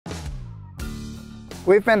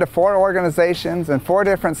We've been to 4 organizations in 4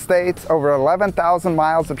 different states, over 11,000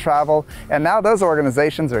 miles of travel, and now those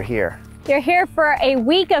organizations are here. They're here for a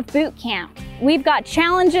week of boot camp. We've got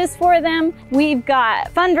challenges for them. We've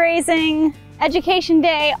got fundraising, education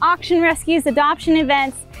day, auction rescues, adoption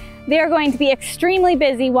events. They're going to be extremely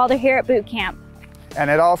busy while they're here at boot camp. And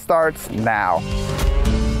it all starts now.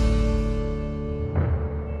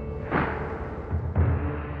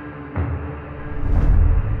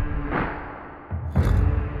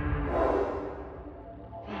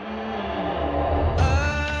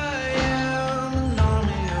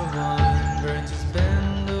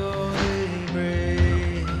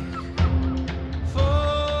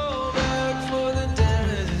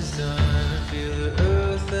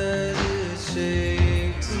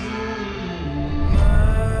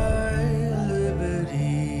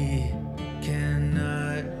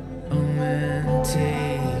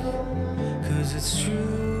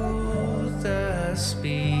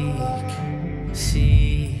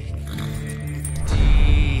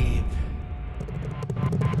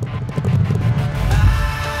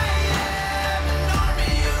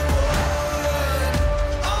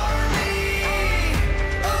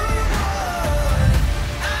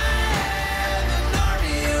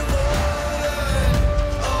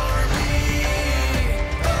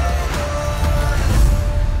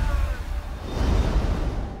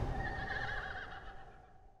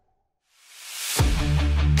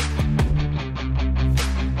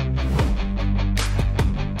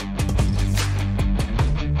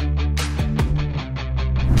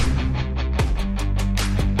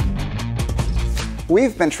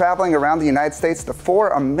 We've been traveling around the United States to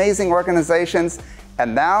 4 amazing organizations,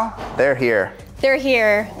 and now they're here. They're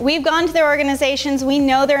here. We've gone to their organizations, we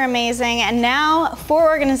know they're amazing, and now 4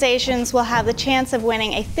 organizations will have the chance of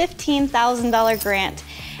winning a $15,000 grant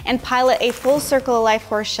and pilot a full circle of life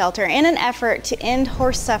horse shelter in an effort to end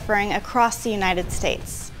horse suffering across the United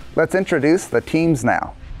States. Let's introduce the teams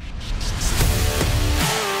now.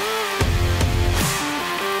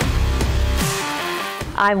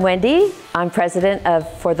 I'm Wendy. I'm president of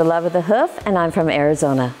For the Love of the Hoof, and I'm from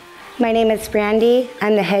Arizona. My name is Brandy.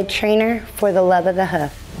 I'm the head trainer for The Love of the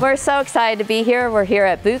Hoof. We're so excited to be here. We're here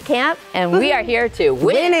at boot camp, and we are here to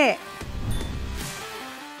win it.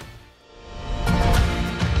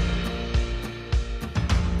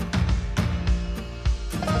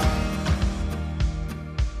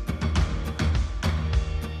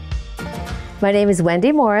 My name is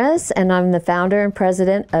Wendy Morris, and I'm the founder and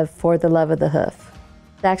president of For the Love of the Hoof.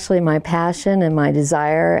 It's actually my passion and my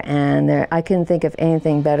desire, and I couldn't think of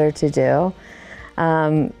anything better to do.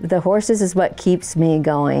 The horses is what keeps me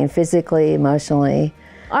going, physically, emotionally.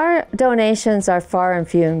 Our donations are far and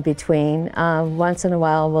few in between. Once in a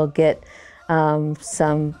while we'll get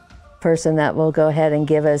some person that will go ahead and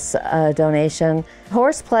give us a donation.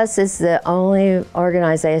 Horse Plus is the only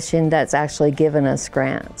organization that's actually given us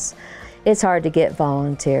grants. It's hard to get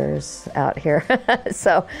volunteers out here,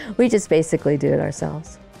 so we just basically do it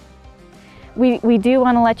ourselves. We do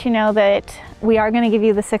want to let you know that we are going to give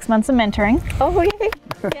you the 6 months of mentoring. Oh, yay!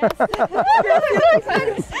 Yes.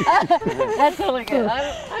 That's really good.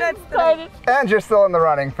 I'm excited. And you're still in the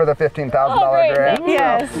running for the $15,000 grant.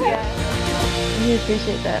 Yes. So. Yes. We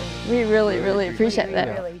appreciate that. We really, really appreciate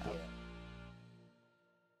that. Really do.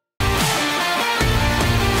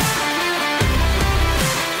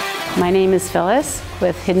 My name is Phyllis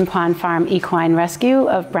with Hidden Pond Farm Equine Rescue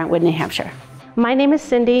of Brentwood, New Hampshire. My name is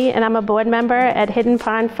Cindy, and I'm a board member at Hidden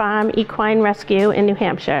Pond Farm Equine Rescue in New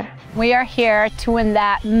Hampshire. We are here to win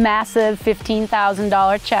that massive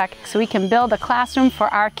 $15,000 check so we can build a classroom for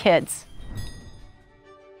our kids.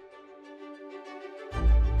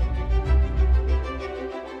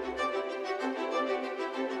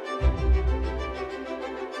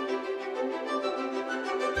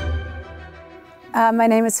 My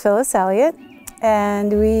name is Phyllis Elliott,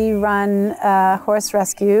 and we run a horse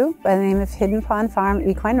rescue by the name of Hidden Pond Farm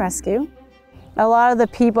Equine Rescue. A lot of the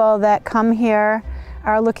people that come here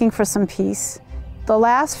are looking for some peace. The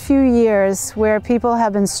last few years where people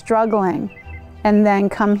have been struggling and then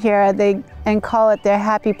come here and call it their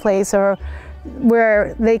happy place, or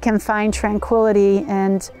where they can find tranquility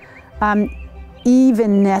and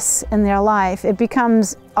evenness in their life, it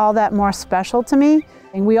becomes all that more special to me.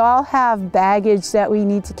 And we all have baggage that we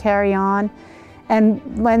need to carry on, and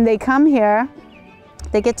when they come here,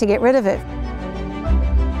 they get to get rid of it.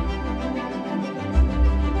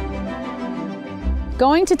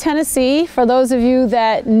 Going to Tennessee, for those of you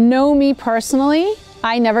that know me personally,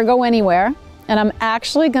 I never go anywhere, and I'm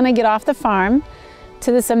actually going to get off the farm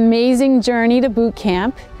to this amazing journey to boot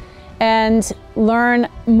camp and learn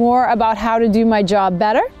more about how to do my job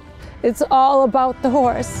better It's all about the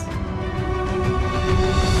horse.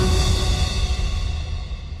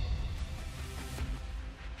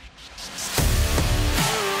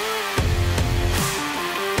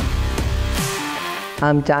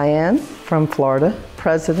 I'm Diane from Florida,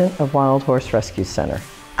 president of Wild Horse Rescue Center.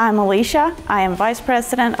 I'm Alicia. I am vice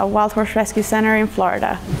president of Wild Horse Rescue Center in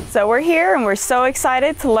Florida. So we're here and we're so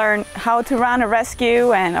excited to learn how to run a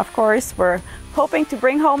rescue, and of course we're hoping to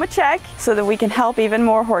bring home a check so that we can help even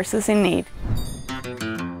more horses in need.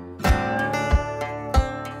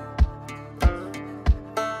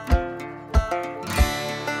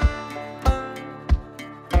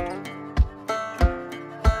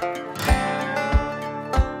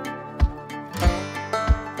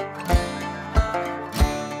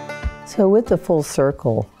 So with the full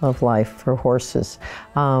circle of life for horses,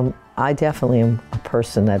 I definitely am a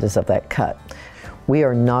person that is of that cut. We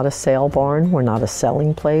are not a sale barn, we're not a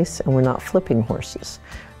selling place, and we're not flipping horses.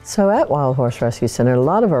 So at Wild Horse Rescue Center, a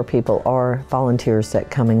lot of our people are volunteers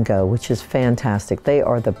that come and go, which is fantastic. They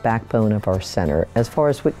are the backbone of our center as far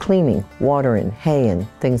as with cleaning, watering, haying,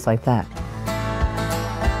 things like that.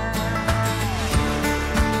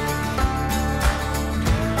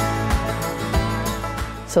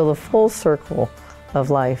 So the full circle of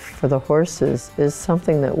life for the horses is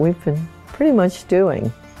something that we've been pretty much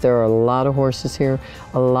doing. There are a lot of horses here.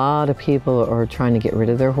 A lot of people are trying to get rid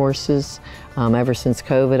of their horses. Ever since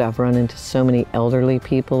COVID, I've run into so many elderly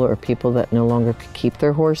people or people that no longer could keep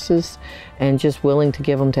their horses and just willing to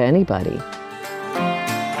give them to anybody.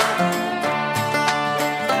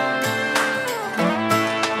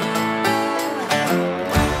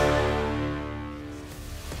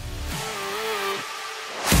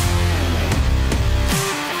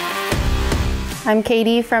 I'm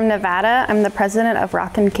Katie from Nevada. I'm the president of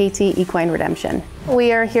Rockin' KT Equine Redemption.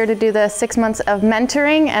 We are here to do the 6 months of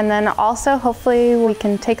mentoring, and then also hopefully we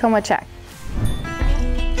can take home a check.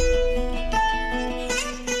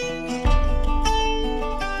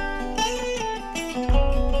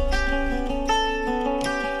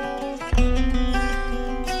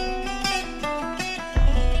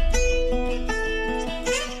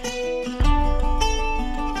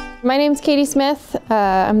 My name's Katie Smith.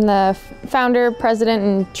 I'm the founder, president,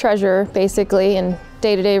 and treasurer, basically, and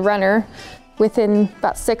day-to-day runner. Within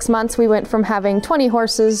about 6 months, we went from having 20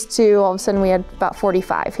 horses to all of a sudden we had about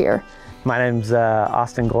 45 here. My name's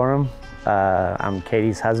Austin Gorham. I'm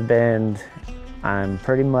Katie's husband. I'm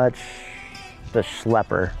pretty much the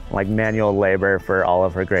schlepper, like manual labor for all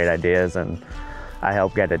of her great ideas, and I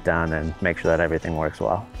help get it done and make sure that everything works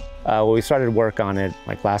well. Well, we started work on it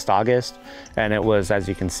like last August, and it was, as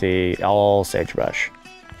you can see, all sagebrush.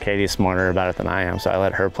 Katie's smarter about it than I am, so I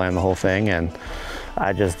let her plan the whole thing, and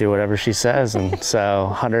I just do whatever she says. And so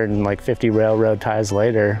 150 railroad ties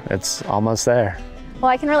later, it's almost there.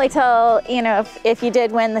 Well, I can really tell, you know, if you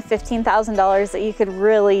did win the $15,000 that you could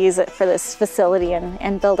really use it for this facility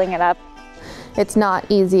and building it up. It's not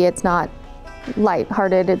easy, it's not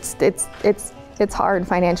lighthearted, it's hard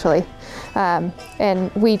financially.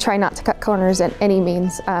 And we try not to cut corners at any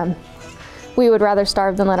means. We would rather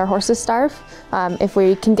starve than let our horses starve. If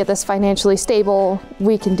we can get this financially stable,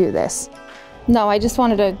 we can do this. No, I just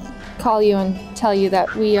wanted to call you and tell you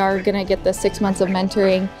that we are gonna get the 6 months of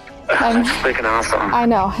mentoring. That's freaking awesome. I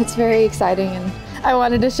know, it's very exciting, and I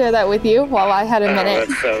wanted to share that with you while I had a minute.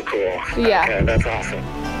 That's so cool. Yeah. Okay, that's awesome.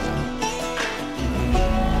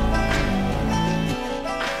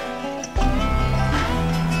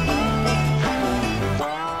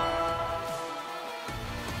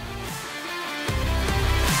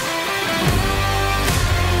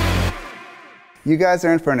 You guys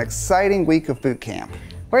are in for an exciting week of boot camp.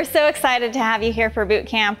 We're so excited to have you here for boot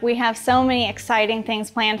camp. We have so many exciting things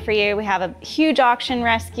planned for you. We have a huge auction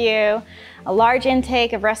rescue, a large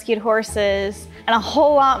intake of rescued horses, and a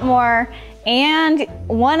whole lot more. And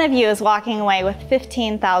one of you is walking away with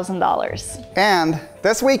 $15,000. And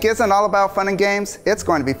this week isn't all about fun and games. It's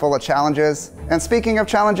going to be full of challenges. And speaking of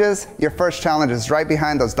challenges, your first challenge is right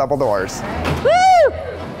behind those double doors. Woo!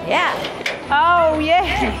 Yeah. Oh,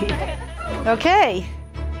 yay. Okay.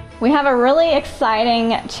 We have a really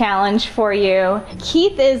exciting challenge for you.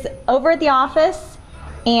 Keith is over at the office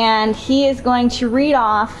and he is going to read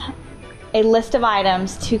off a list of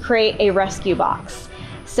items to create a rescue box.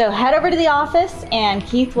 So head over to the office and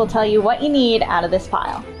Keith will tell you what you need out of this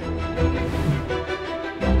pile.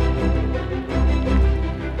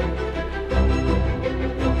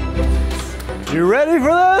 You ready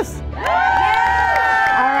for this?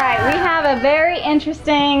 All right, we have a very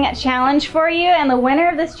interesting challenge for you, and the winner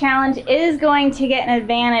of this challenge is going to get an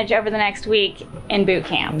advantage over the next week in boot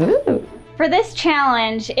camp. Ooh. For this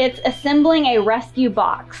challenge, it's assembling a rescue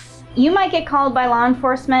box. you might get called by law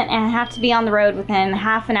enforcement and have to be on the road within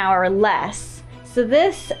half an hour or less. So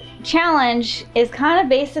this challenge is kind of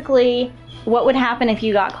basically what would happen if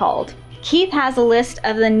you got called. Keith has a list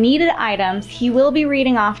of the needed items he will be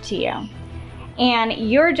reading off to you. And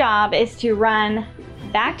your job is to run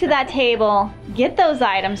back to that table, get those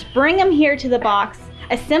items, bring them here to the box,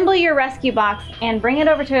 assemble your rescue box, and bring it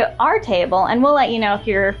over to our table, and we'll let you know if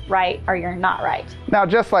you're right or you're not right. Now,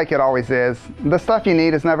 just like it always is, the stuff you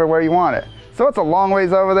need is never where you want it. So it's a long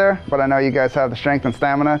ways over there, but I know you guys have the strength and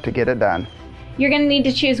stamina to get it done. You're going to need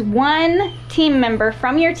to choose one team member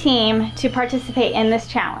from your team to participate in this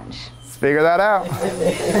challenge. Let's figure that out.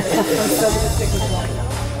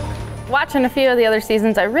 Watching a few of the other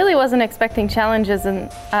seasons, I really wasn't expecting challenges,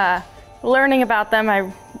 and learning about them,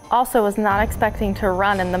 I also was not expecting to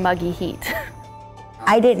run in the muggy heat.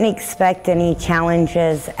 I didn't expect any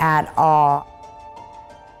challenges at all.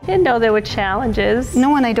 Didn't know there were challenges.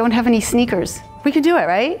 No, and I don't have any sneakers. We can do it,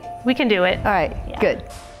 right? We can do it. All right, good.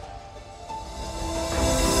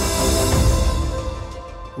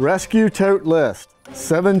 Rescue tote list: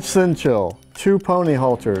 7 Cinchil, 2 pony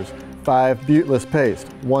halters, 5 buteless paste,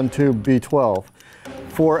 1 tube B12,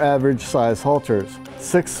 4 average size halters,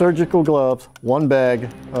 6 surgical gloves, 1 bag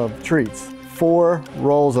of treats, 4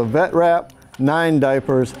 rolls of vet wrap, 9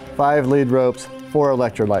 diapers, 5 lead ropes, 4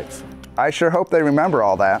 electrolytes. I sure hope they remember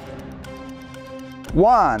all that.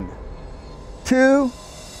 1, 2,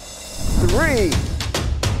 3.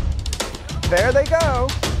 There they go.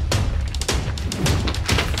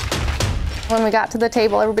 When we got to the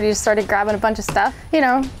table, everybody just started grabbing a bunch of stuff, you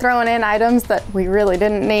know, throwing in items that we really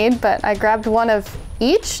didn't need, but I grabbed one of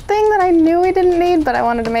each thing that I knew we didn't need, but I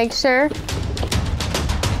wanted to make sure.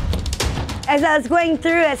 As I was going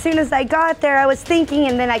through, as soon as I got there, I was thinking,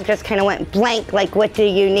 and then I just kind of went blank, like, what do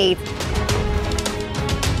you need?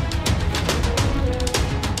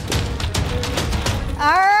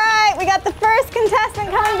 All right, we got the first contestant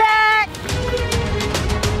coming back.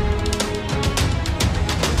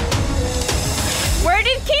 Where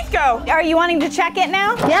did Keith go? Are you wanting to check it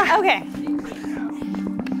now? Yeah. Okay.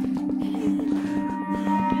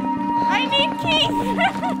 I need Keith.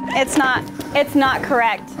 It's not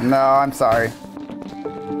correct. No, I'm sorry.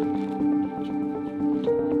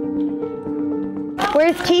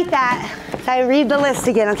 Where's Keith at? So I read the list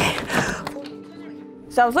again, okay.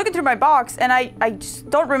 So I was looking through my box, and I just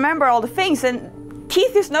don't remember all the things, and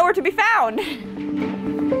Keith is nowhere to be found.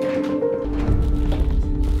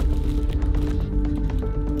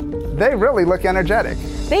 They really look energetic.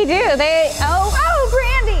 They do. Oh,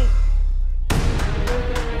 Brandy.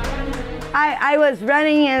 I was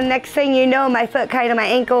running, and next thing you know, my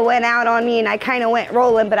ankle went out on me, and I kind of went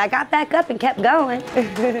rolling, but I got back up and kept going.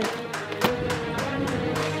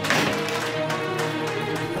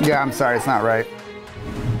 Yeah, I'm sorry, it's not right.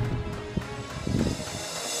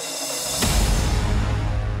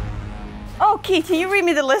 Oh, Keith, can you read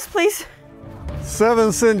me the list, please? 7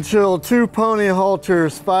 Cinchil, 2 pony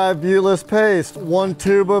halters, 5 buteless paste, 1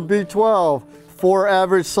 tube of B12, 4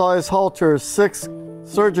 average size halters, 6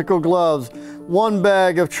 surgical gloves, 1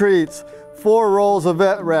 bag of treats, 4 rolls of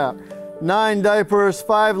vet wrap, 9 diapers,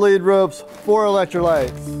 5 lead ropes, 4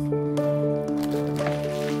 electrolytes.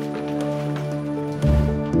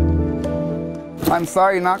 I'm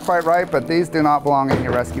sorry, not quite right, but these do not belong in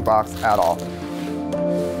your rescue box at all.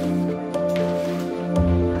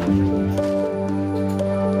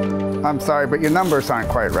 I'm sorry, but your numbers aren't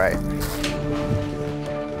quite right.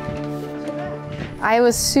 I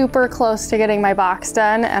was super close to getting my box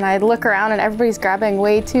done, and I look around and everybody's grabbing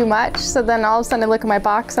way too much. So then all of a sudden I look at my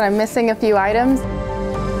box and I'm missing a few items.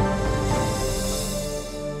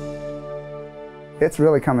 It's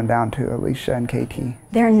really coming down to Alicia and KT.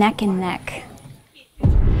 They're neck and neck.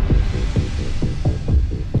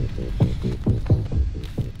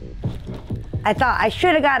 I thought I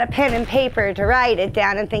should have got a pen and paper to write it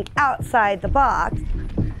down and think outside the box.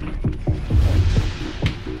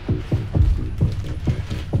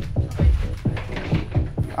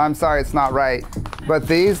 I'm sorry, it's not right, but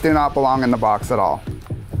these do not belong in the box at all.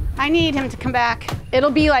 I need him to come back.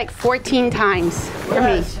 It'll be like 14 times for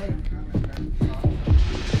me.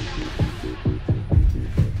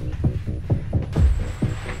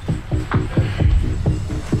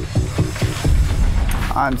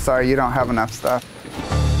 I'm sorry, you don't have enough stuff.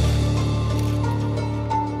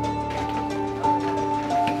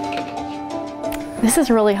 This is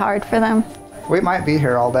really hard for them. We might be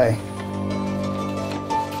here all day.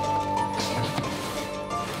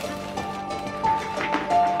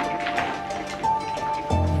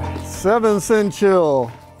 Seven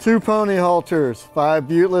Cinchil, 2 pony halters, 5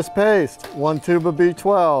 buteless paste, 1 tube of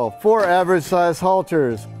B12, 4 average size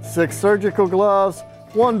halters, 6 surgical gloves,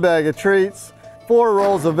 1 bag of treats, 4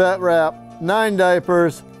 rolls of vet wrap, 9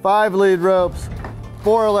 diapers, 5 lead ropes,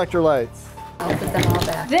 4 electrolytes. I'll put them all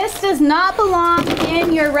back. This does not belong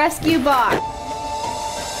in your rescue box.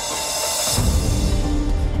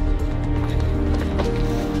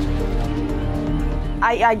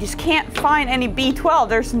 I just can't find any B12.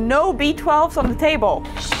 There's no B12s on the table.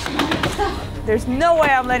 There's no way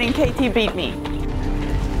I'm letting KT beat me.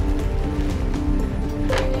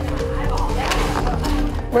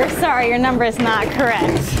 We're sorry, your number is not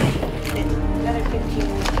correct.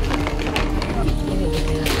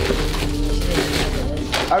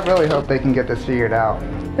 I really hope they can get this figured out.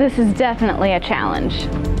 This is definitely a challenge.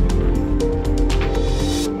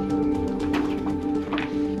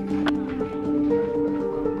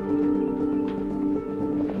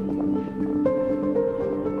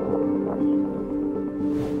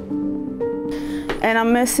 And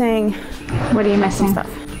I'm missing. What are you missing? Stuff.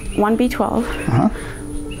 1 B12.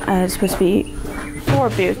 It's supposed to be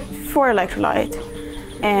 4 electrolyte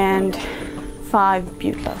and 5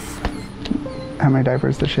 buteless. How many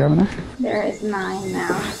diapers does she have in there? There is 9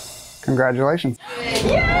 now. Congratulations. All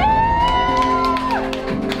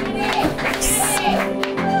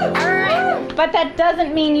right, but that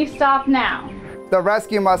doesn't mean you stop now. The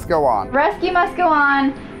rescue must go on. Rescue must go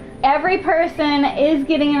on. Every person is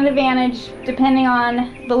getting an advantage depending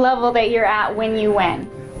on the level that you're at when you win.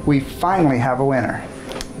 We finally have a winner.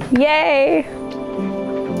 Yay!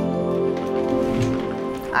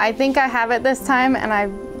 I think I have it this time, and I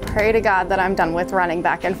pray to God that I'm done with running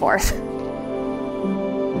back and forth.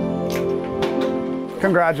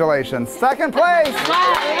 Congratulations. Second place!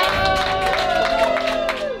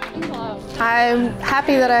 I'm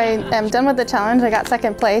happy that I am done with the challenge. I got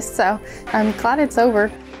second place, so I'm glad it's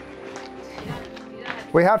over.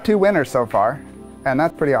 We have 2 winners so far, and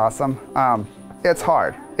that's pretty awesome. It's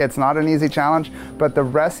hard. It's not an easy challenge, but the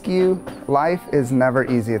rescue life is never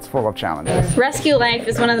easy. It's full of challenges. Rescue life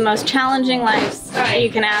is one of the most challenging lives that you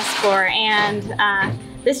can ask for, and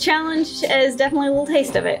this challenge is definitely a little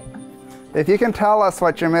taste of it. If you can tell us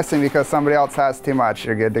what you're missing because somebody else has too much,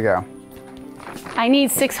 you're good to go. I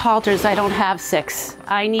need 6 halters, I don't have 6.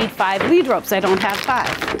 I need 5 lead ropes, I don't have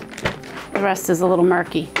 5. The rest is a little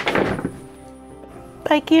murky.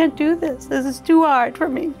 I can't do this. This is too hard for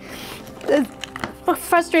me. I'm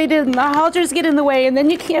frustrated and the halters get in the way and then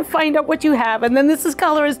you can't find out what you have and then this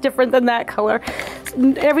color is different than that color.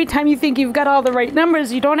 Every time you think you've got all the right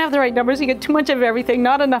numbers, you don't have the right numbers. You get too much of everything,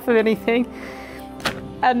 not enough of anything.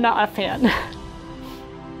 I'm not a fan.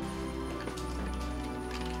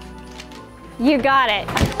 You got it.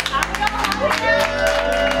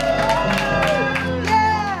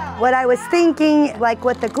 What I was thinking, like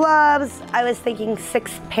with the gloves, I was thinking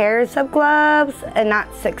 6 pairs of gloves and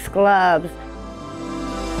not 6 gloves.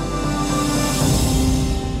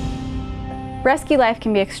 Rescue life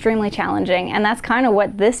can be extremely challenging, and that's kind of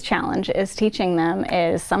what this challenge is teaching them,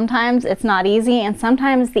 is sometimes it's not easy and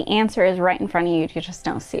sometimes the answer is right in front of you, you just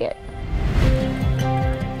don't see it.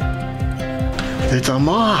 It's a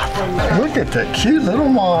moth. Look at that cute little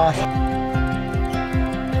moth.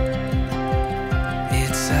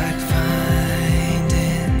 It's like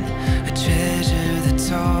finding a treasure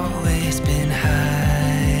that's always been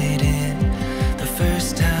hiding. The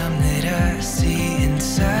first time that I see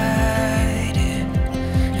inside it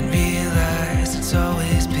and realize it's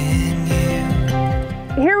always been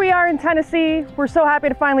you. Here we are in Tennessee. We're so happy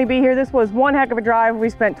to finally be here. This was one heck of a drive. We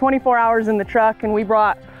spent 24 hours in the truck and we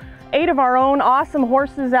brought 8 of our own awesome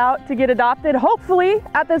horses out to get adopted, hopefully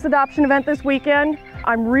at this adoption event this weekend.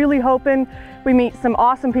 I'm really hoping we meet some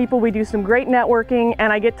awesome people, we do some great networking,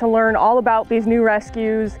 and I get to learn all about these new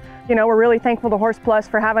rescues. You know, we're really thankful to Horse Plus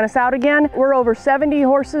for having us out again. We're over 70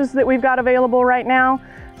 horses that we've got available right now.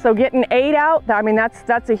 So getting 8 out, I mean,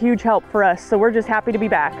 that's a huge help for us. So we're just happy to be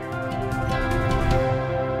back.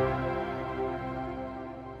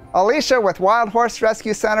 Alicia with Wild Horse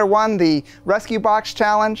Rescue Center won the Rescue Box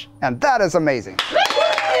Challenge, and that is amazing.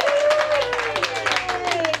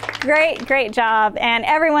 Great job. And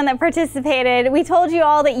everyone that participated, we told you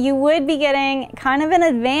all that you would be getting kind of an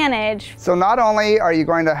advantage. So not only are you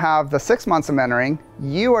going to have the 6 months of mentoring,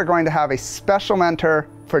 you are going to have a special mentor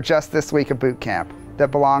for just this week of boot camp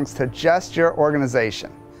that belongs to just your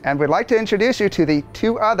organization. And we'd like to introduce you to the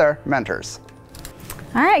 2 other mentors.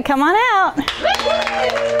 All right, come on out.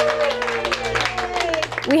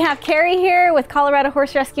 We have Carrie here with Colorado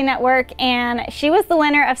Horse Rescue Network, and she was the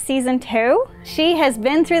winner of season 2. She has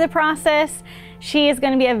been through the process. She is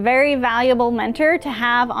going to be a very valuable mentor to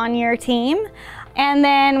have on your team. And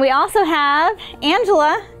then we also have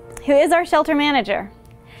Angela, who is our shelter manager.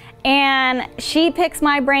 And she picks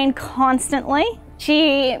my brain constantly.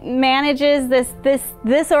 She manages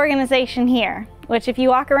this organization here, which if you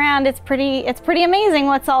walk around, it's pretty amazing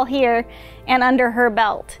what's all here and under her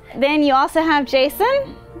belt. Then you also have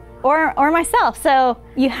Jason or myself. So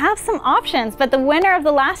you have some options, but the winner of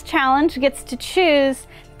the last challenge gets to choose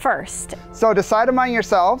first. So decide among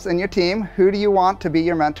yourselves and your team, who do you want to be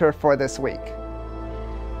your mentor for this week?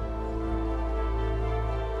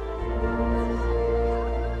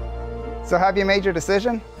 So have you made your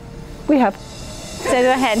decision? We have. So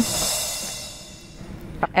go ahead.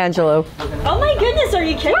 Angelo. Oh my goodness, are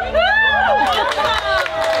you kidding me?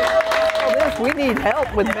 We need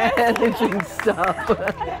help with managing stuff.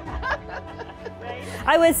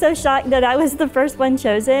 I was so shocked that I was the first one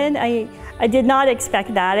chosen. I did not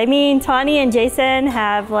expect that. I mean, Tawnee and Jason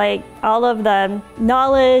have like all of the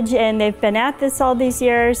knowledge and they've been at this all these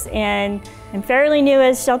years, and I'm fairly new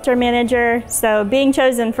as shelter manager, so being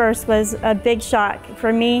chosen first was a big shock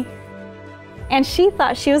for me. And she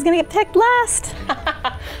thought she was gonna get picked last.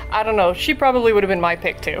 I don't know, she probably would have been my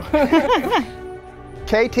pick too.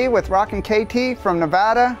 KT with Rockin' KT from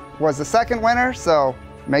Nevada was the second winner, so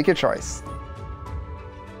make your choice.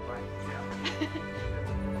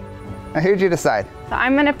 Now who'd you decide? So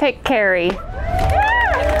I'm gonna pick Carrie.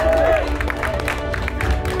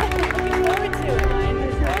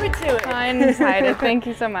 I'm excited, thank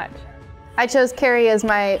you so much. I chose Carrie as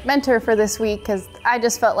my mentor for this week because I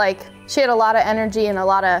just felt like she had a lot of energy and a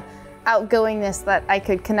lot of outgoingness that I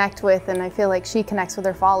could connect with, and I feel like she connects with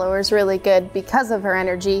her followers really good because of her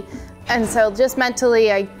energy. And so just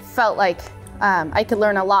mentally, I felt like I could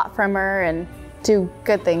learn a lot from her and do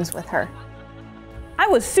good things with her. I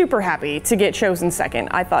was super happy to get chosen second.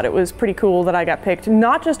 I thought it was pretty cool that I got picked,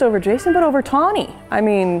 not just over Jason, but over Tawnee. I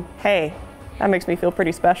mean, hey, that makes me feel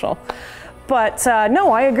pretty special. But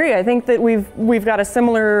no, I agree. I think that we've got a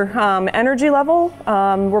similar energy level.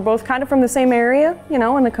 We're both kind of from the same area, you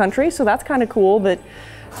know, in the country, so that's kind of cool that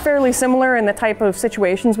it's fairly similar in the type of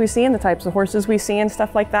situations we see and the types of horses we see and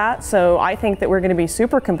stuff like that. So I think that we're going to be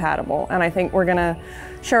super compatible, and I think we're going to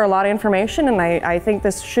share a lot of information, and I think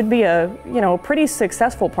this should be a, you know, pretty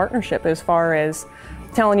successful partnership as far as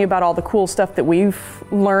telling you about all the cool stuff that we've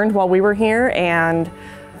learned while we were here. And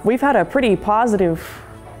we've had a pretty positive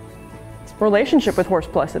relationship with Horse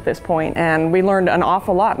Plus at this point, and we learned an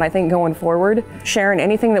awful lot. And I think going forward, sharing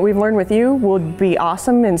anything that we've learned with you would be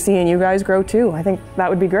awesome, and seeing you guys grow too. I think that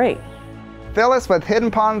would be great. Phyllis with Hidden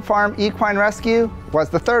Pond Farm Equine Rescue was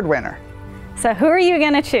the third winner. So who are you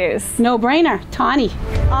gonna choose? No brainer, Tawnee.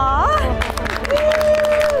 Aww.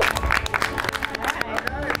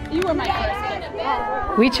 You were my first.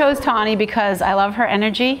 We chose Tawnee because I love her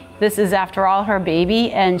energy. This is, after all, her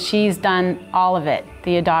baby, and she's done all of it.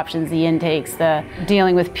 The adoptions, the intakes, the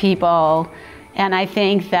dealing with people. And I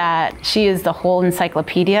think that she is the whole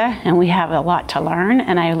encyclopedia, and we have a lot to learn,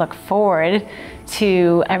 and I look forward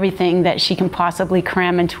to everything that she can possibly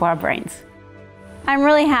cram into our brains. I'm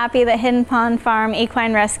really happy that Hidden Pond Farm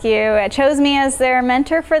Equine Rescue chose me as their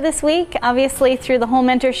mentor for this week. Obviously, through the whole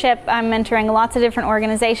mentorship, I'm mentoring lots of different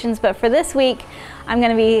organizations, but for this week, I'm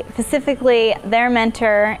going to be specifically their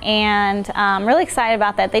mentor, and I'm really excited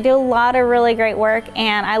about that. They do a lot of really great work,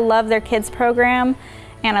 and I love their kids program,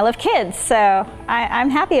 and I love kids, so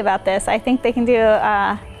I'm happy about this. I think they can do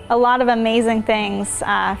a lot of amazing things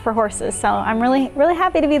for horses, so I'm really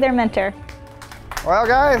happy to be their mentor. Well,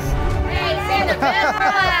 guys.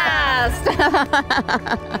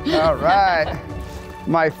 All right.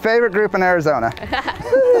 My favorite group in Arizona.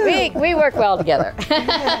 we work well together.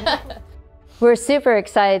 We're super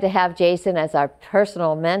excited to have Jason as our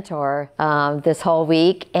personal mentor this whole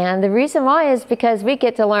week. And the reason why is because we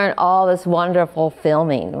get to learn all this wonderful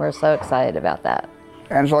filming. We're so excited about that.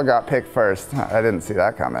 Angela got picked first. I didn't see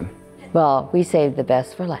that coming. Well, we saved the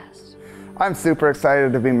best for last. I'm super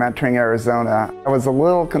excited to be mentoring Arizona. I was a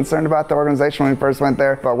little concerned about the organization when we first went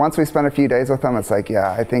there, but once we spent a few days with them, it's like,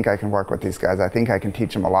 yeah, I think I can work with these guys. I think I can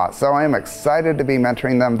teach them a lot. So I am excited to be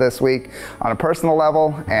mentoring them this week on a personal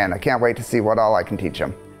level, and I can't wait to see what all I can teach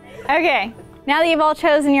them. Okay, now that you've all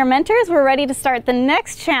chosen your mentors, we're ready to start the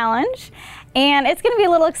next challenge. And it's gonna be a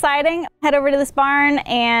little exciting. Head over to this barn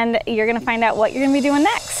and you're gonna find out what you're gonna be doing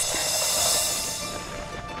next.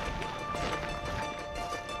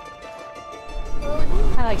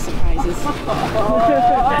 I like surprises.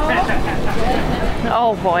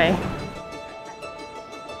 Oh boy.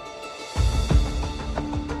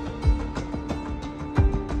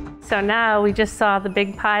 So now we just saw the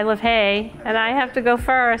big pile of hay, and I have to go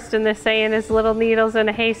first, and they're saying there's little needles in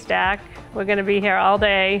a haystack. We're gonna be here all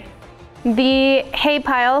day. The hay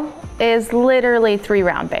pile is literally 3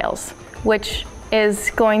 round bales, which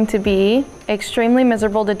is going to be extremely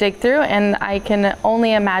miserable to dig through, and I can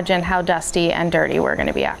only imagine how dusty and dirty we're going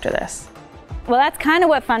to be after this. Well, that's kind of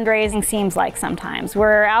what fundraising seems like sometimes.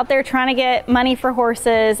 We're out there trying to get money for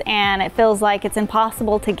horses and it feels like it's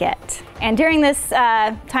impossible to get. And during this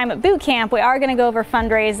time at boot camp, we are going to go over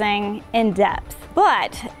fundraising in depth.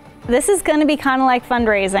 But this is going to be kind of like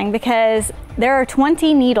fundraising because there are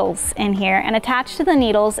 20 needles in here, and attached to the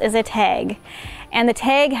needles is a tag. And the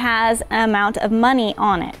tag has an amount of money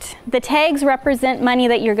on it. The tags represent money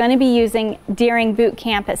that you're going to be using during boot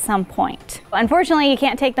camp at some point. Unfortunately, you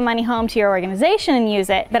can't take the money home to your organization and use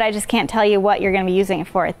it, but I just can't tell you what you're going to be using it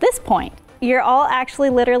for at this point. You're all actually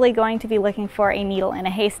literally going to be looking for a needle in a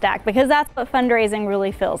haystack because that's what fundraising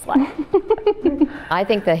really feels like. I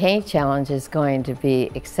think the hay challenge is going to be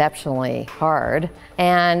exceptionally hard,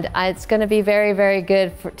 and it's going to be very, very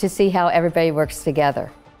good to see how everybody works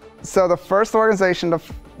together. So the first organization to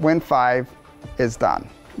win 5 is done.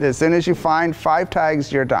 As soon as you find 5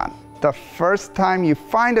 tags, you're done. The first time you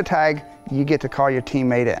find a tag, you get to call your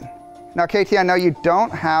teammate in. Now, Katie, I know you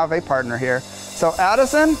don't have a partner here, so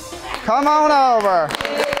Addison, come on over.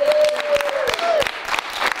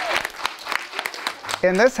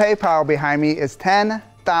 In this hay pile behind me is $10,000.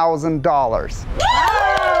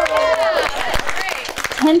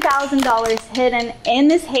 $10,000 hidden in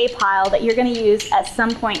this hay pile that you're going to use at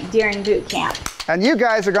some point during boot camp. And you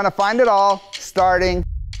guys are going to find it all starting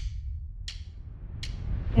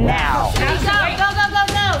now. Go, go, go, go,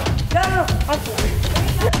 go.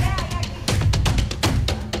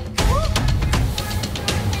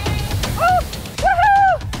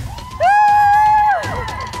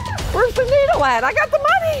 Where's the needle at? I got the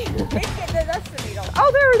money. That's the needle.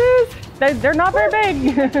 Oh, there it is. They're not very big.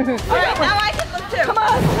 All right, now I can look too. Come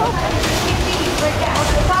on.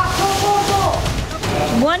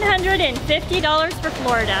 $150 for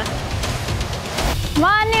Florida. Come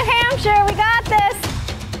on, New Hampshire, we got this.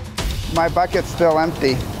 My bucket's still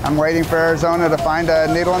empty. I'm waiting for Arizona to find a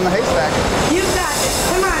needle in the haystack. You got this.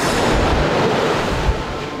 Come on.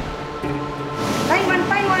 Find one,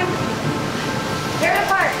 find one. Tear it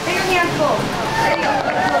apart. Take your hands full. There you go.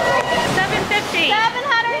 $750.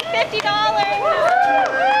 $750.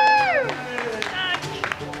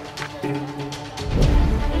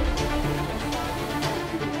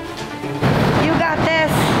 You got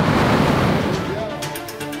this.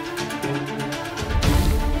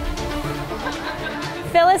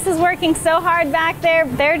 Phyllis is working so hard back there.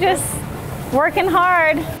 They're just working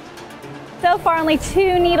hard. So far, only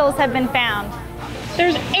 2 needles have been found.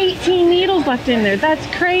 There's 18 needles left in there. That's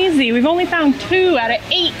crazy. We've only found 2 out of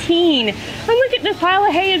 18. And look at this pile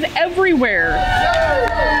of hay is everywhere.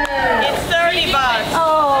 It's 30 bucks.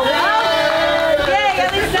 Oh, wow. Yay,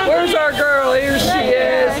 at least something. Where's our girl? Here she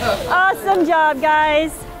is. Awesome job,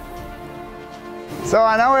 guys. So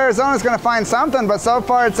I know Arizona's going to find something, but so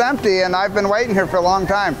far it's empty, and I've been waiting here for a long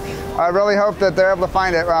time. I really hope that they're able to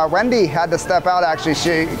find it. Wendy had to step out, actually.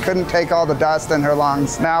 She couldn't take all the dust in her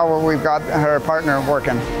lungs. Now we've got her partner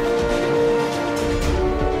working.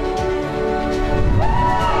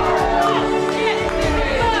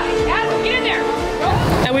 Get in there.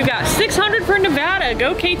 And we've got 600 for Nevada.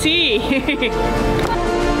 Go KT.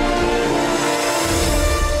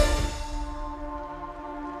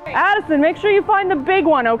 Addison, make sure you find the big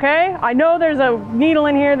one, okay? I know there's a needle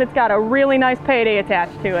in here that's got a really nice payday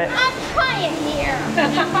attached to it. I'm trying here.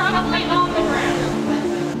 Probably on the ground.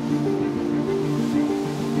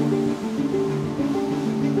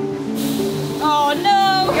 Oh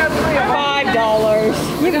no! We got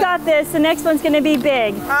 $5. You've got this. The next one's going to be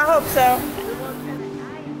big. I hope so.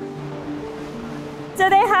 So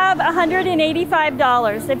they have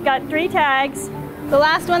 $185. They've got 3 tags. The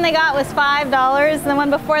last one they got was $5, and the one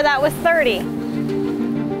before that was $30.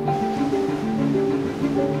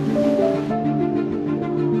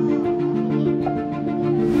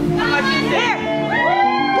 How much is it?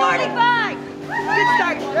 45. Good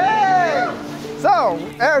start. Yay! So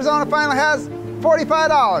Arizona finally has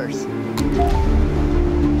 $45.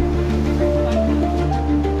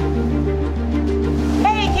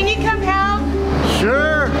 Hey, can you come help?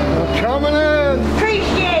 Sure, I'm coming in.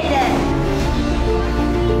 Appreciate it.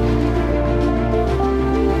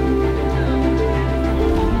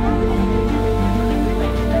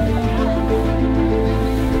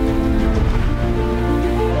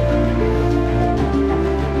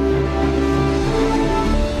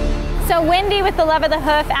 So Wendy with the Love of the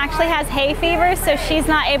Hoof actually has hay fever, so she's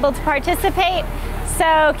not able to participate.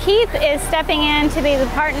 So Keith is stepping in to be the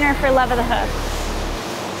partner for Love of the Hoof.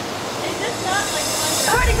 Is this not like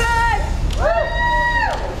 45? Woo!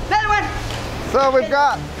 Another one. So we've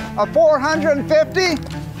got a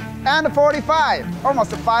 $450 and a $45,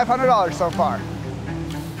 almost a $500 so far.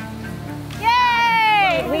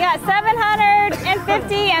 Yay! We got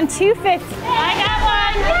 $750 and $250. I got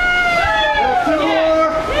one. Two more.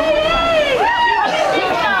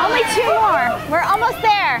 Only 2 more. We're almost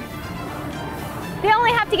there. They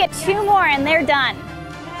only have to get 2 more and they're done.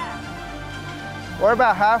 We're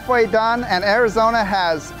about halfway done, and Arizona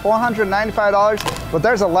has $495, but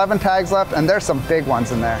there's 11 tags left, and there's some big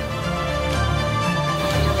ones in there.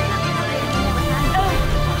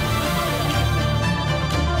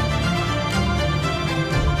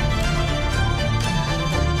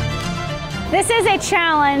 This is a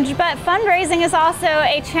challenge, but fundraising is also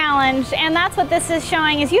a challenge, and that's what this is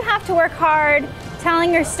showing, is you have to work hard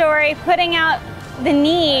telling your story, putting out the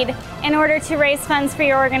need in order to raise funds for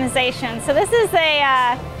your organization. So this is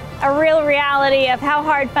a real reality of how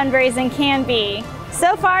hard fundraising can be.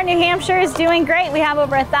 So far, New Hampshire is doing great. We have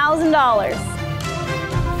over $1,000.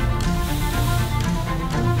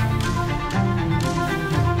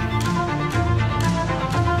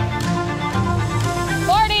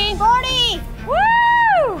 Woo!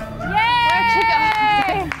 Yay! Where'd you go?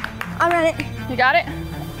 I'm on it. You got it?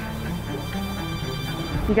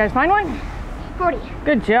 You guys find one? 40.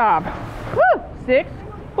 Good job. Woo!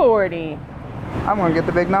 640. I'm gonna get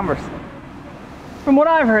the big numbers. From what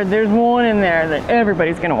I've heard, there's one in there that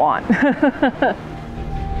everybody's gonna want.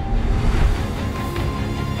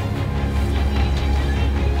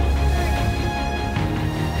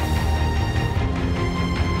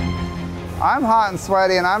 I'm hot and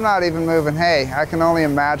sweaty, and I'm not even moving hay. I can only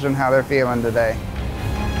imagine how they're feeling today.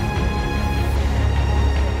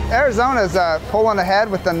 Arizona's pulling ahead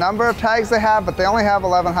with the number of tags they have, but they only have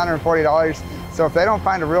 $1,140. So if they don't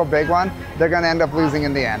find a real big one, they're gonna end up losing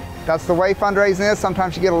in the end. That's the way fundraising is.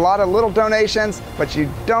 Sometimes you get a lot of little donations, but you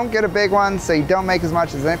don't get a big one, so you don't make as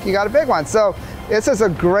much as if you got a big one. So this is a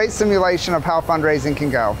great simulation of how fundraising can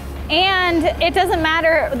go. And it doesn't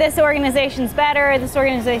matter this organization's better, this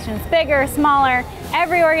organization's bigger, smaller.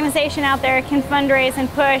 Every organization out there can fundraise and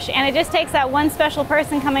push, and it just takes that one special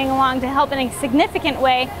person coming along to help in a significant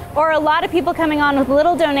way, or a lot of people coming on with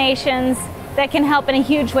little donations that can help in a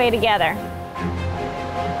huge way together.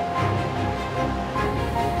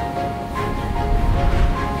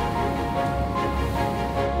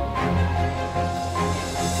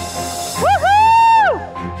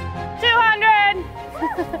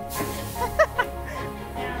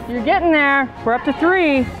 You're getting there. We're up to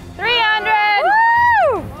 3. 300!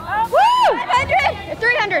 Woo! Woo! 500!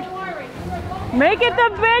 300! Make it the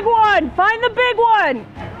big one! Find the big one!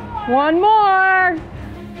 One more!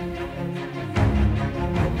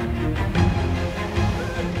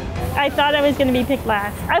 I thought I was going to be picked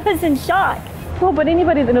last. I was in shock. Well, but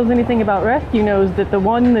anybody that knows anything about rescue knows that the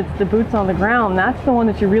one that's the boots on the ground, that's the one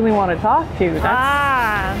that you really want to talk to.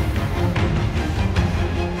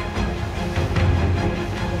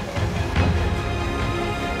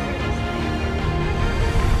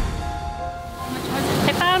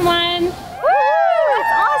 I found one. Woo!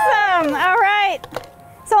 That's awesome. All right.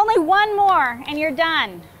 So only one more and you're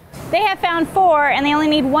done. They have found 4 and they only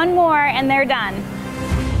need 1 more and they're done.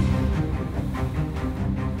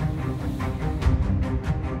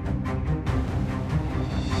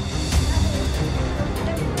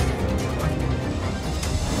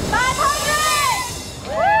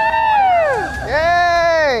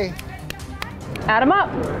 Yay! Add them up.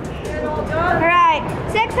 All right,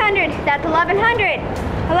 600, that's 1,100.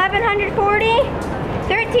 1,140,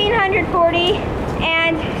 1,340,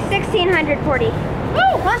 and 1,640.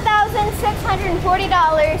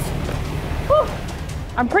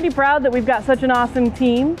 $1,640. I'm pretty proud that we've got such an awesome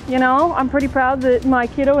team. You know, I'm pretty proud that my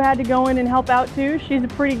kiddo had to go in and help out too. She's a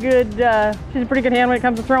pretty good hand when it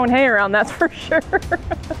comes to throwing hay around, that's for sure.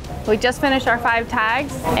 We just finished our 5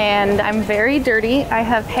 tags and I'm very dirty. I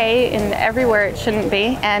have hay in everywhere it shouldn't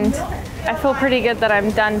be, and I feel pretty good that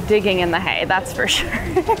I'm done digging in the hay, that's for sure.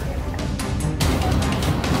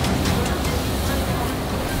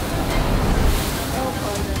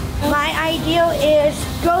 My ideal is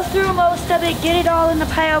go through most of it, get it all in the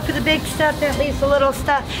pile for the big stuff, then at least the little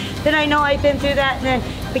stuff. Then I know I've been through that, and then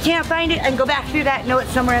if I can't find it, I can go back through that and know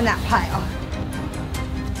it's somewhere in that pile.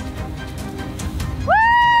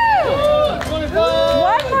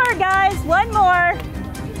 One more, guys, one more.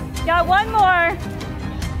 Got one more.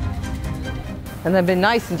 And they've been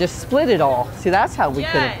nice and just split it all. See, that's how we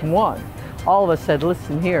could have won. All of us said,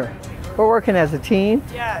 listen here, we're working as a team.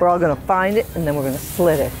 Yes. We're all gonna find it and then we're gonna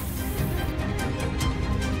split it.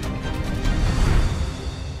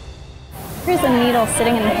 Here's a needle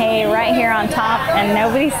sitting in the hay right here on top and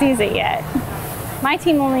nobody sees it yet. My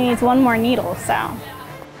team only needs one more needle, so.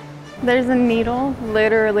 There's a needle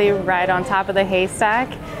literally right on top of the haystack,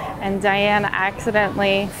 and Diane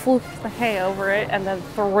accidentally flooped the hay over it and then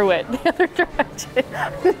threw it the other direction.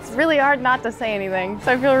 It's really hard not to say anything,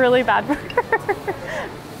 so I feel really bad for her.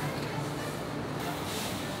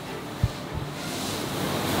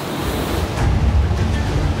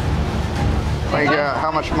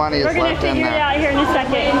 How much money is We're gonna left in figure there? it out here in a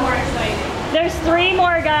second. There's 3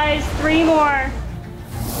 more, guys, 3 more.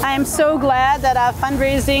 I am so glad that our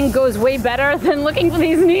fundraising goes way better than looking for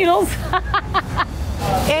these needles.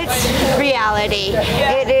 It's reality.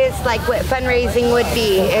 It is like what fundraising would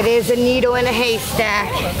be. It is a needle in a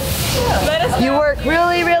haystack. You work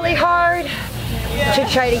really, really hard to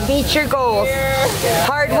try to meet your goals.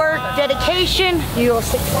 Hard work, dedication, you'll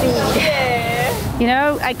succeed. You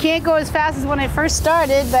know, I can't go as fast as when I first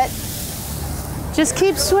started, but just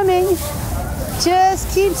keep swimming.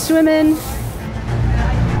 Just keep swimming.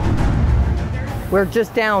 We're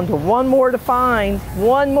just down to one more to find,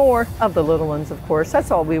 one more of the little ones, of course.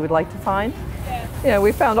 That's all we would like to find. Yeah,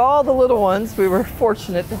 we found all the little ones we were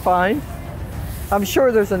fortunate to find. I'm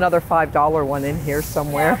sure there's another $5 one in here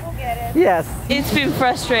somewhere. Yeah, we'll get it. Yes. It's been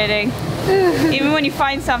frustrating. Even when you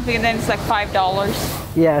find something and then it's like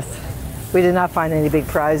 $5. Yes. We did not find any big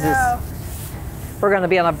prizes. No. We're going to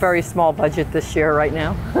be on a very small budget this year right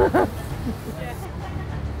now.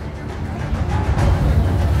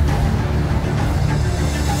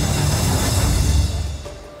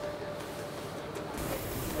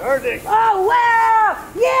 Oh, wow!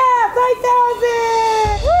 Yeah,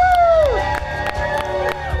 5,000! Woo!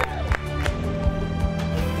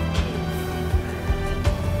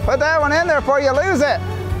 Put that one in there before you lose it.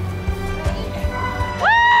 Woo!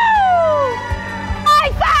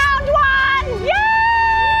 I found one! Yay!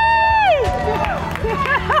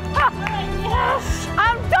 Yes!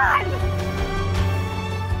 I'm done!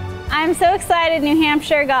 I'm so excited New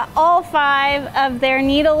Hampshire got all 5 of their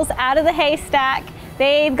needles out of the haystack.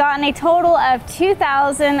 They've gotten a total of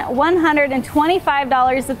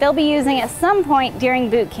 $2,125 that they'll be using at some point during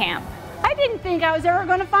boot camp. I didn't think I was ever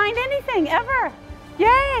going to find anything, ever.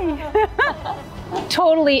 Yay!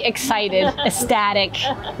 Totally excited, ecstatic,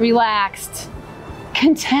 relaxed,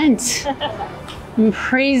 content, and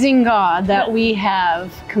praising God that we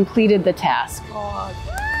have completed the task.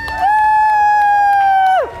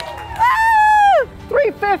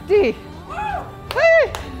 $350.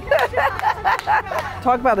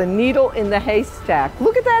 Talk about a needle in the haystack.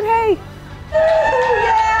 Look at that hay.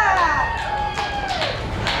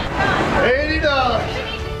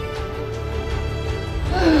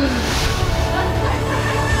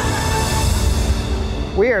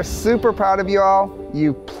 $80. We are super proud of you all.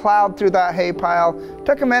 You plowed through that hay pile.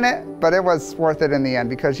 Took a minute, but it was worth it in the end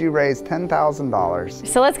because you raised $10,000.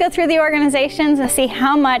 So let's go through the organizations and see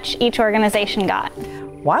how much each organization got.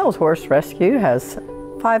 Wild Horse Rescue has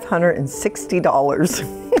 $560.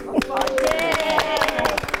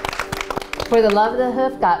 For the Love of the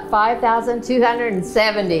Hoof got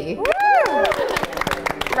 $5,270.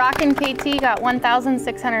 Rockin' KT got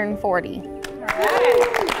 $1,640.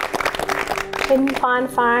 Hidden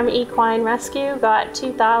Pond Farm Equine Rescue got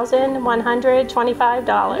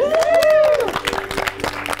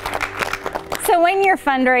 $2,125. So when you're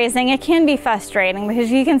fundraising, it can be frustrating because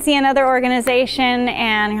you can see another organization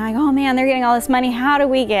and you're like, oh man, they're getting all this money, how do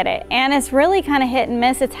we get it? And it's really kind of hit and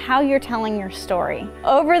miss. It's how you're telling your story.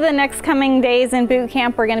 Over the next coming days in boot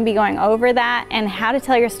camp, we're going to be going over that and how to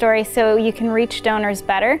tell your story so you can reach donors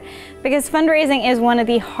better, because fundraising is one of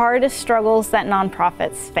the hardest struggles that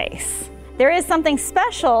nonprofits face. There is something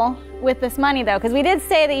special with this money though, because we did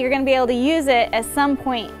say that you're going to be able to use it at some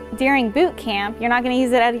point during boot camp. You're not going to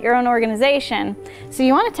use it at your own organization. So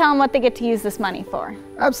you want to tell them what they get to use this money for.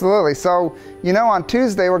 Absolutely. So, you know, on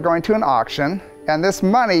Tuesday we're going to an auction, and this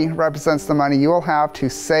money represents the money you will have to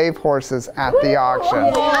save horses at the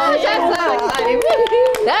auction.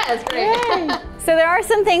 That is great. So there are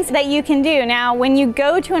some things that you can do. Now, when you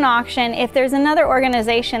go to an auction, if there's another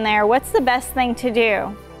organization there, what's the best thing to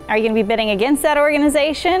do? Are you going to be bidding against that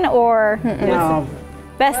organization, or? No.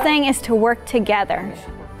 Best thing is to work together.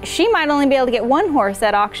 She might only be able to get one horse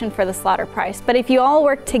at auction for the slaughter price, but if you all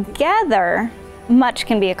work together, much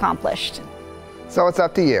can be accomplished. So it's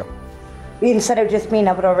up to you. Instead of just being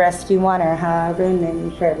able to rescue one or however, and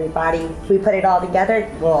then for everybody, if we put it all together,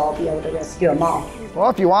 we'll all be able to rescue them all. Well,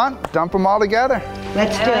 if you want, dump them all together.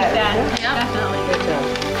 Let's do it.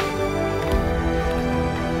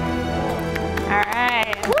 All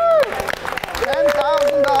right.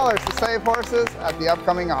 $10,000 to save horses at the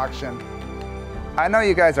upcoming auction. I know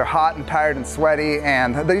you guys are hot and tired and sweaty,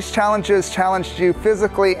 and these challenges challenged you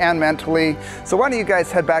physically and mentally. So why don't you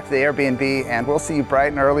guys head back to the Airbnb, and we'll see you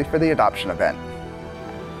bright and early for the adoption event.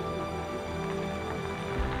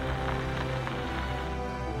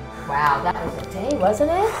 Wow, that was a day,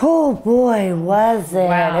 wasn't it? Oh boy, was it.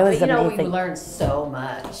 Wow, It was but, amazing. We learned so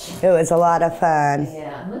much. It was a lot of fun.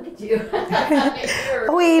 Yeah, look at you.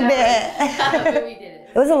 A wee bit. We did it.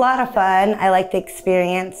 It was a lot of fun. I like the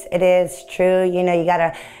experience. It is true. You know, you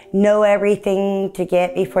gotta know everything to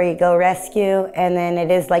get before you go rescue. And then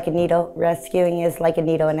it is like a needle. Rescuing is like a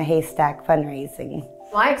needle in a haystack fundraising.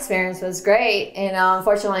 My experience was great, and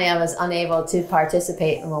unfortunately I was unable to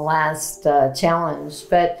participate in the last challenge.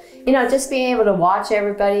 But you know, just being able to watch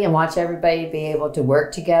everybody and watch everybody be able to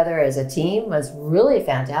work together as a team was really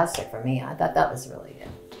fantastic for me. I thought that was really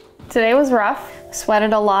good. Today was rough.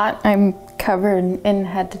 Sweated a lot. I'm covered in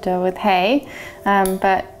head to toe with hay,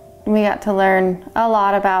 but we got to learn a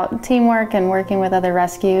lot about teamwork and working with other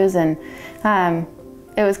rescues, and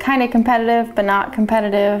it was kind of competitive, but not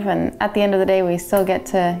competitive, and at the end of the day, we still get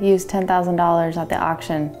to use $10,000 at the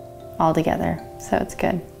auction all together, so it's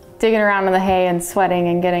good. Digging around in the hay and sweating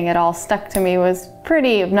and getting it all stuck to me was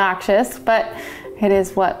pretty obnoxious, but it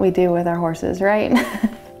is what we do with our horses, right?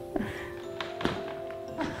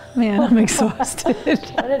 Man, I'm exhausted.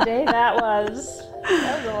 What a day that was.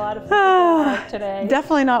 That was a lot of fun today.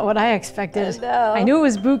 Definitely not what I expected. No. I knew it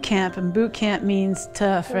was boot camp, and boot camp means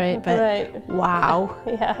tough, right? But Right. wow.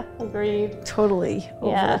 Yeah, agreed. Totally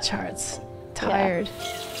over Yeah. the charts. Tired.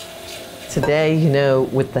 Today, you know,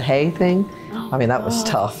 with the hay thing, I mean, that was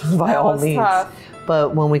tough by all means. Tough.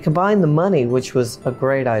 But when we combined the money, which was a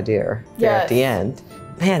great idea there at the end,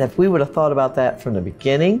 man, if we would have thought about that from the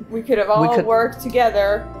beginning, We could have all worked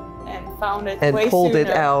together and found it and way pulled it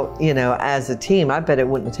sooner. out, you know, as a team, I bet it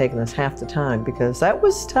wouldn't have taken us half the time, because that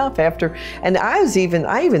was tough after. And I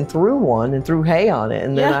even threw one and threw hay on it,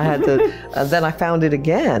 and then I had to, then I found it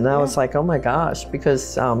again. And I was like, oh my gosh, because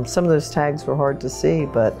some of those tags were hard to see,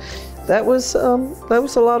 but that was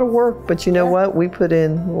a lot of work. But you know what? We put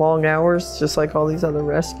in long hours, just like all these other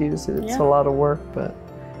rescues. It's a lot of work, but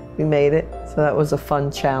we made it. So that was a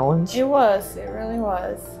fun challenge. It was. It really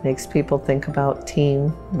was. Makes people think about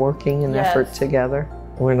team working and effort together.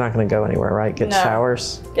 We're not going to go anywhere, right? Get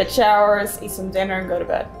showers. Get showers, eat some dinner, and go to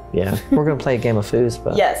bed. Yeah, we're going to play a game of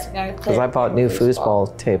foosball. Yes, we're going to play. Because I bought new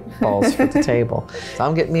foosball balls for the table. So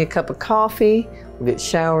I'm getting me a cup of coffee, we'll get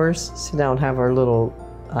showers, sit down and have our little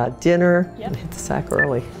dinner, and hit the sack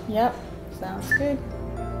early. Yep, sounds good.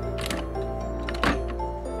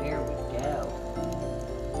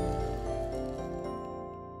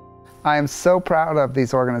 I am so proud of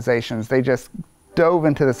these organizations. They just dove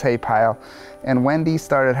into this hay pile, and Wendy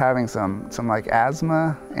started having some like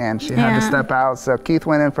asthma, and she had to step out, so Keith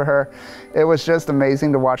went in for her. It was just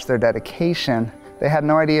amazing to watch their dedication. They had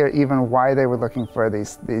no idea even why they were looking for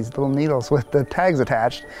these little needles with the tags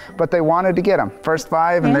attached, but they wanted to get them. First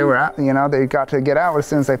 5, and they were out, you know, they got to get out as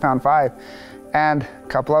soon as they found 5. And a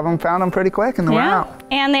couple of them found them pretty quick, and they were out.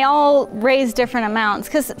 And they all raised different amounts,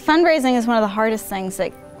 because fundraising is one of the hardest things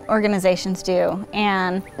that organizations do,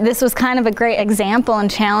 and this was kind of a great example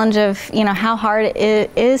and challenge of, you know, how hard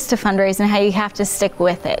it is to fundraise and how you have to stick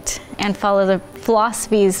with it and follow the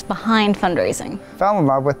philosophies behind fundraising. Fell in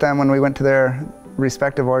love with them when we went to their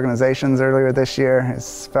respective organizations earlier this year. It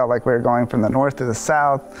felt like we were going from the north to the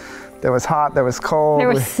south. There was hot, there was cold. There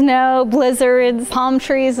was snow, blizzards, palm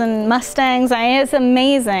trees and Mustangs. I mean, it's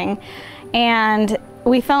amazing. And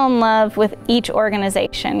we fell in love with each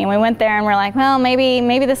organization. And we went there and we're like, well,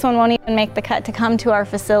 maybe this one won't even make the cut to come to our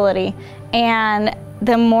facility. And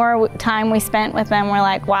the more time we spent with them, we're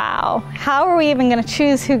like, wow, how are we even gonna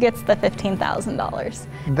choose who gets the $15,000?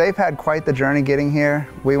 They've had quite the journey getting here.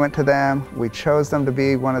 We went to them, we chose them to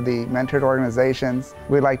be one of the mentored organizations.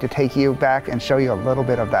 We'd like to take you back and show you a little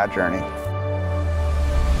bit of that journey.